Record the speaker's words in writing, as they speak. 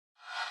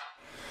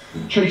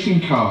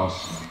chasing cars.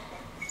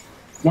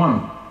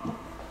 1,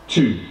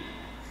 2,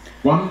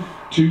 1,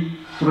 2,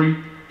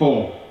 3,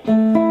 4.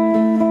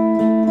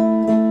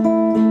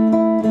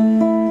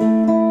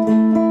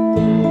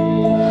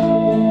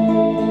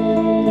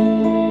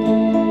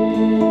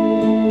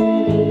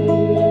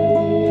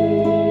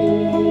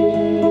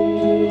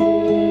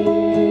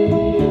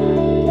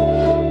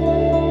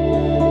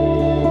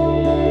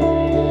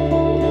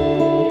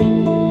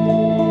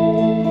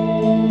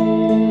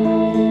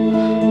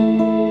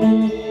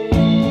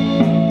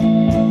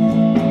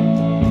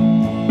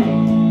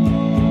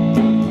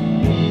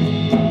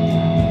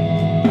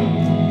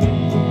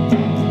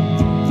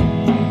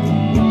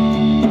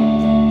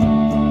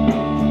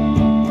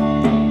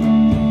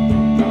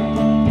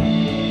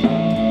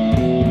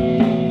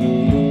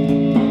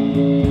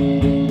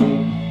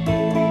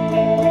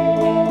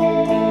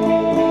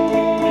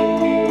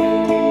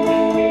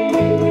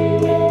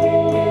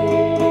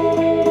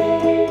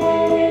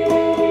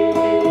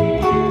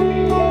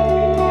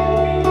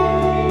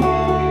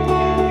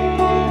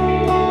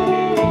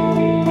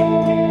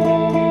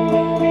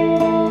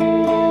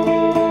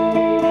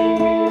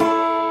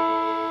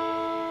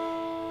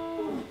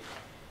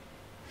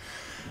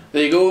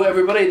 There you go,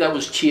 everybody. That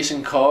was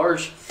Chasing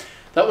Cars.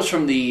 That was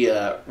from the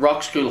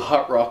Rockschool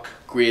Hot Rock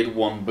Grade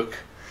 1 book,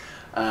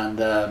 and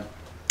that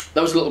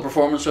was a little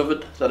performance of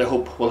it that I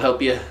hope will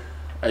help you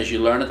as you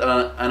learn it. And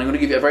I'm going to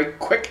give you a very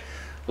quick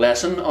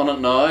lesson on it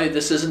now.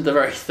 This isn't a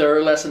very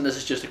thorough lesson. This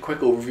is just a quick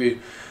overview,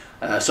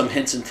 some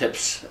hints and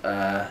tips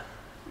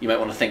you might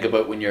want to think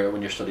about when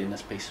you're studying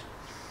this piece.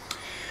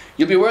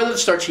 You'll be aware that it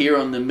starts here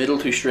on the middle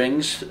two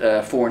strings,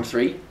 4 and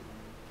 3,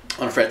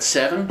 on fret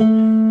 7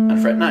 and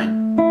fret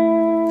 9.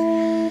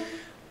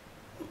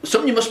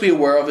 Something you must be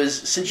aware of is,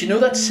 since you know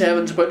that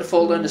 7's about to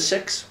fall down to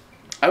 6,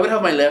 I would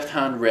have my left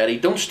hand ready.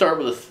 Don't start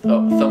with a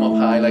thumb up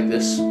high like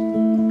this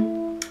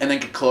and then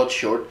get caught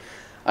short.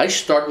 I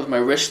start with my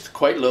wrist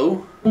quite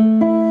low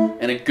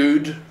in a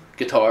good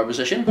guitar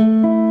position.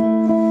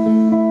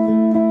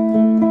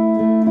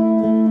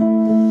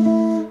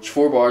 It's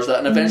 4 bars that,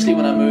 and eventually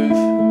when I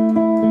move,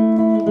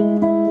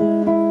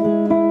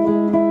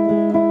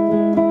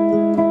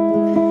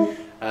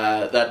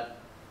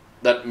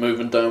 that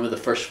movement down with the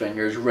first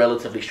finger is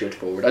relatively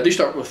straightforward. I do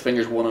start with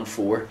fingers 1 and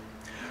 4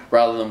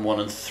 rather than 1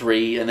 and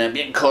 3 and then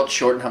being caught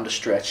short and having to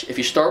stretch. If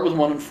you start with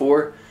 1 and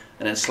 4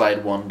 and then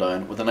slide 1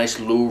 down with a nice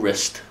low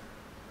wrist,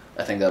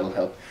 I think that'll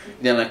help.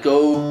 Then let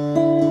go,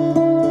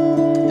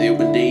 the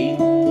open D,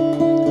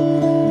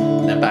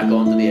 and then back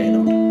onto the A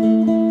note.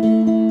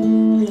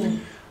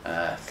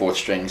 4th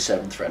string,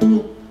 7th fret.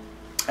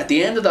 At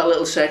the end of that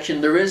little section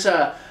there is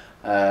a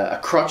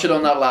crotchet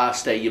on that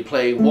last A. You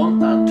play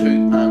 1 and 2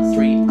 and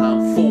 3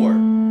 and 4.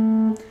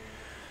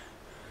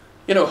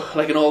 You know,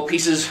 like in all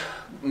pieces,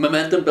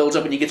 momentum builds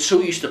up and you get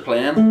so used to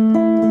playing,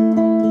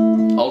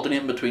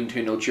 alternating between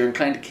 2 notes, you're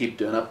inclined to keep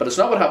doing it, but it's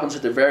not what happens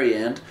at the very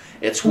end.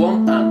 It's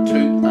 1 and 2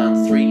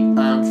 and 3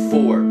 and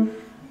 4.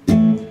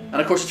 And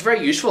of course it's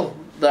very useful,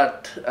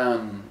 that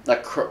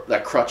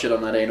crotchet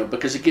on that A note,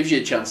 because it gives you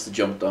a chance to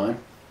jump down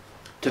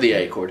to the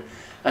A chord.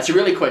 That's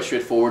really quite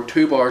straightforward.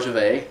 2 bars of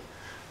A,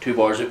 2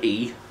 bars of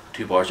E,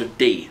 2 bars of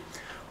D.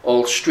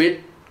 All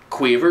straight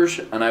quavers,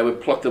 and I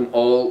would pluck them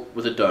all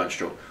with a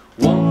downstroke.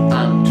 1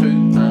 and 2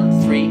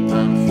 and 3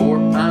 and 4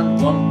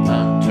 and 1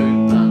 and 2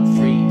 and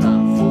 3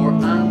 and 4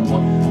 and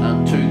 1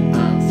 and 2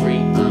 and 3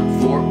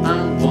 and 4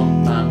 and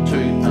 1 and 2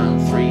 and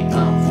 3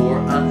 and 4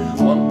 and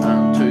 1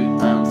 and 2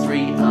 and 3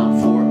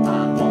 and 4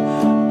 and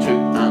 1, 2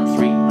 and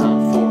 3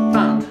 and 4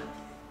 and.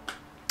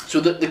 So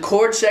the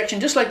chord section,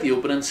 just like the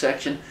opening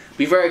section,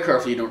 be very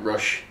careful you don't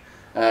rush.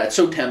 It's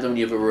so tempting when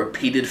you have a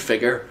repeated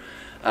figure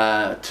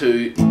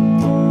to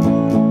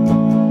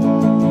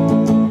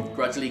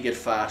gradually get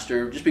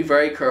faster. Just be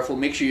very careful,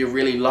 make sure you're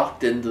really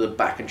locked into the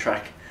backing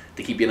track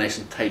to keep you nice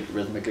and tight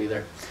rhythmically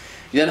there.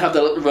 You then have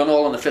the little run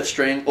all on the 5th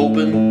string,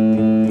 open,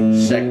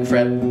 2nd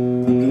fret,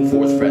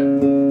 4th fret.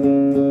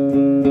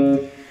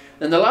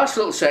 In the last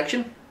little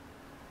section,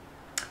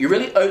 you're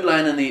really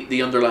outlining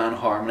the underlying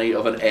harmony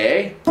of an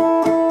A.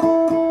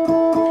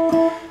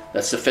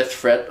 That's the 5th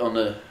fret on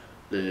the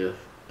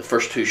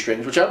first 2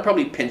 strings, which I'll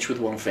probably pinch with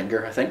 1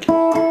 finger, I think.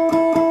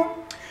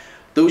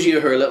 Those of you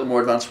who are a little more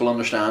advanced will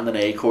understand an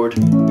A chord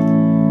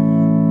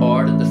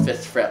barred at the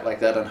 5th fret like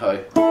that, and how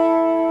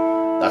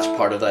that's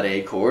part of that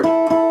A chord.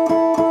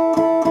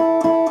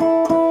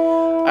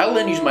 I'll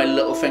then use my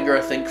little finger,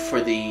 I think,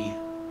 for the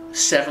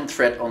 7th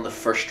fret on the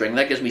 1st string.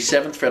 That gives me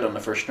 7th fret on the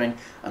 1st string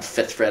and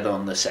 5th fret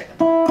on the 2nd.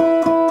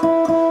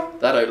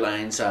 That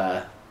outlines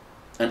an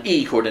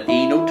E chord, an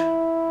E note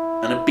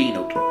and a B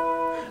note.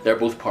 They're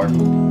both part,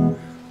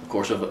 of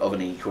course, of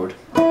an E chord.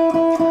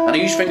 And I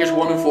use fingers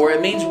 1 and 4.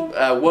 It means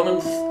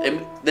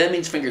that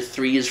means finger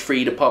 3 is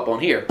free to pop on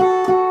here.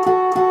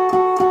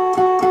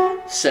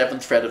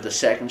 7th fret of the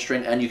 2nd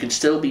string, and you can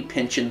still be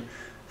pinching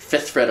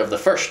 5th fret of the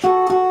 1st.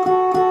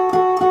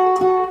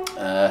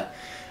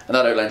 And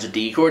that outlines a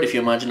D chord if you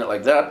imagine it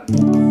like that.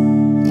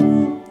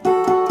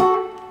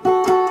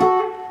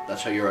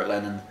 That's how you're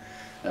outlining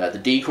the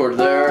D chord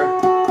there.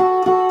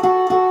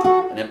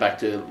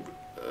 to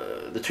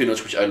the two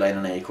notes which outline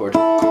an A chord.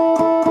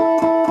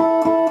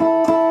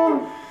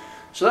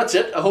 So that's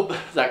it. I hope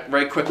that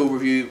very quick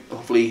overview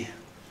hopefully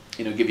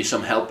give you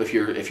some help if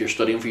you're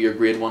studying for your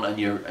grade 1 and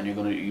you're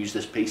going to use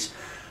this piece.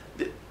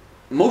 The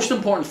most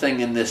important thing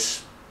in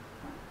this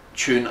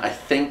tune, I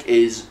think,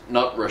 is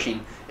not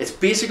rushing. It's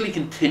basically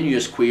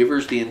continuous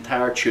quavers the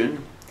entire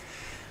tune,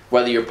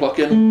 whether you're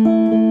plucking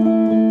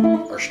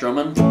or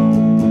strumming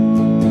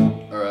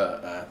or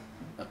a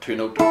two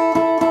note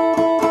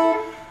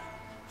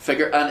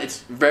figure, and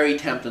it's very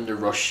tempting to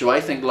rush. So I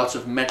think lots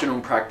of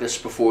metronome practice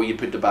before you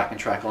put the backing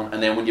track on,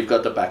 and then when you've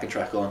got the backing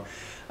track on,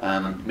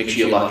 make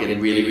sure you lock it in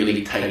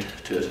really tight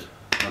to it.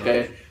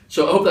 Okay,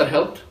 so I hope that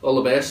helped. All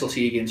the best. I'll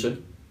see you again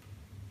soon.